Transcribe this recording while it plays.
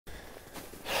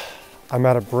I'm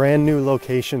at a brand new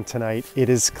location tonight. It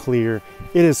is clear,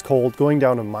 it is cold, going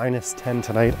down to -10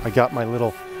 tonight. I got my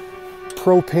little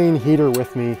propane heater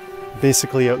with me,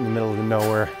 basically out in the middle of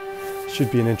nowhere.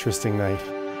 Should be an interesting night.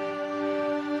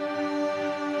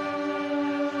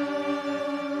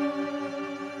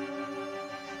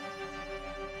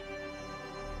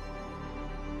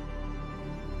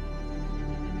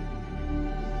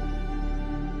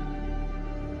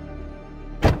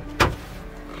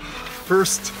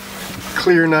 First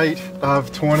clear night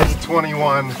of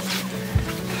 2021,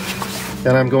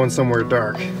 and I'm going somewhere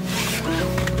dark.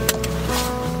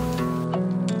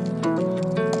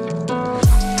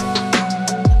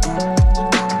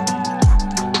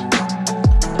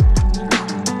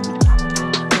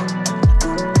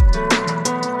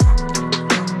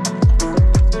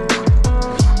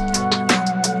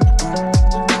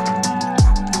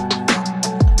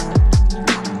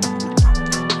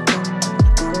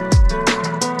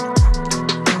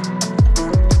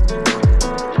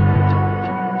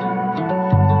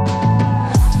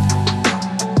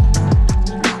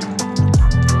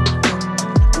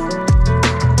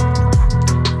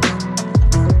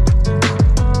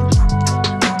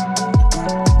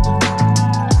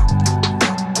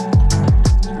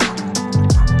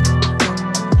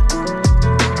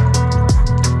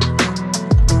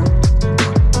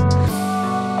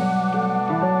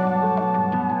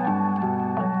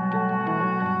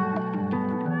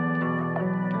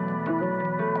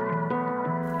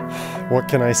 What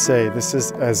can I say? This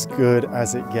is as good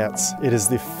as it gets. It is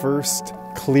the first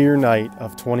clear night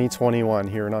of 2021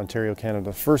 here in Ontario,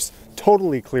 Canada. First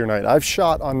totally clear night. I've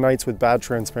shot on nights with bad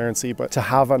transparency, but to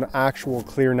have an actual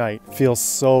clear night feels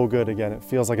so good again. It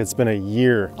feels like it's been a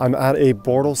year. I'm at a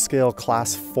Bortle scale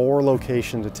class 4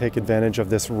 location to take advantage of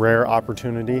this rare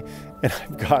opportunity, and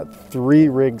I've got 3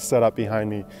 rigs set up behind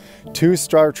me. 2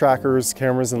 star trackers,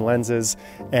 cameras and lenses,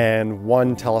 and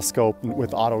 1 telescope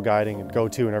with auto guiding and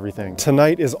go-to and everything.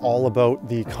 Tonight is all about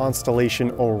the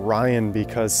constellation Orion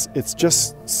because it's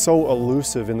just so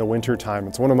elusive in the winter time.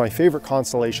 It's one of my favorite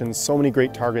constellations, so many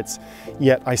great targets,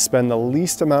 yet I spend the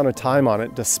least amount of time on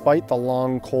it despite the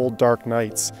long, cold, dark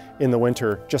nights in the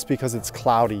winter, just because it's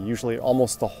cloudy, usually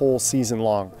almost the whole season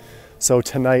long. So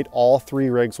tonight, all 3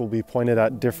 rigs will be pointed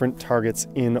at different targets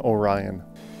in Orion.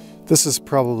 This is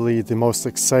probably the most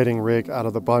exciting rig out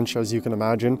of the bunch, as you can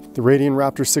imagine. The Radian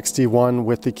Raptor 61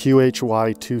 with the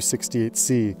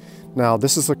QHY268C. Now,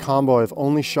 this is a combo I've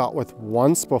only shot with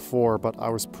once before, but I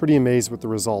was pretty amazed with the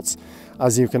results.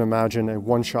 As you can imagine, a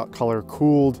one-shot color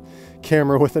cooled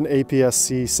camera with an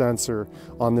APS-C sensor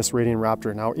on this Radian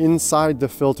Raptor. Now, inside the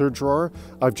filter drawer,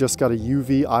 I've just got a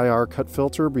UV IR cut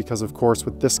filter because, of course,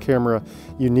 with this camera,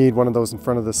 you need one of those in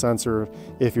front of the sensor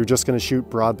if you're just going to shoot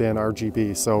broadband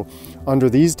RGB. So under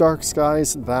these dark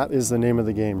skies, that is the name of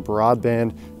the game,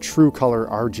 broadband true color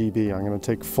RGB. I'm going to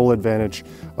take full advantage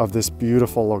of this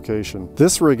beautiful location.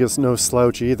 This rig is no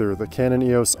slouch either. The Canon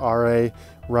EOS RA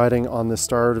riding on the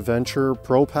Star Adventure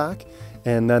Pro Pack,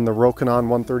 and then the ROKINON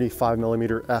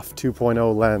 135mm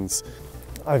f2.0 lens.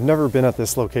 I've never been at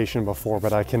this location before,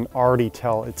 but I can already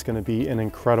tell it's going to be an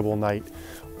incredible night.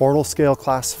 Bortle scale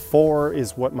class 4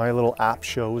 is what my little app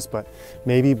shows, but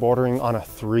maybe bordering on a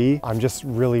 3. I'm just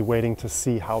really waiting to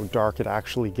see how dark it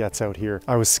actually gets out here.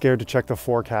 I was scared to check the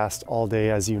forecast all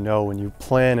day. As you know, when you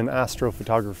plan an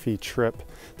astrophotography trip,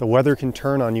 the weather can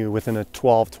turn on you within a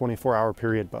 12-24 hour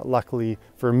period, but luckily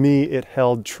for me, it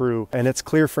held true. And it's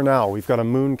clear for now. We've got a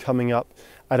moon coming up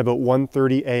at about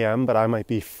 1:30 a.m., but I might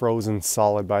be frozen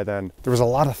solid by then. There was a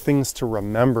lot of things to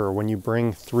remember when you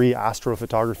bring 3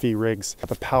 astrophotography rigs.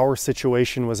 The power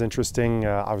situation was interesting.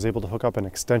 I was able to hook up an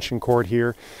extension cord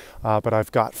here, but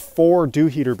I've got 4 dew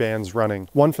heater bands running.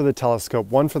 1 for the telescope,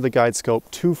 1 for the guide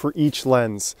scope, 2 for each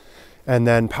lens. And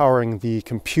then powering the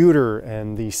computer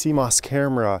and the CMOS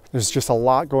camera. There's just a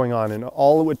lot going on, and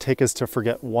all it would take is to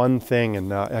forget one thing,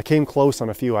 and I came close on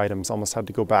a few items, almost had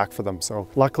to go back for them. So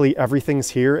luckily everything's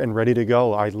here and ready to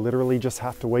go. I literally just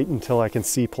have to wait until I can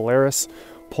see Polaris,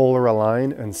 polar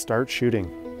align, and start shooting.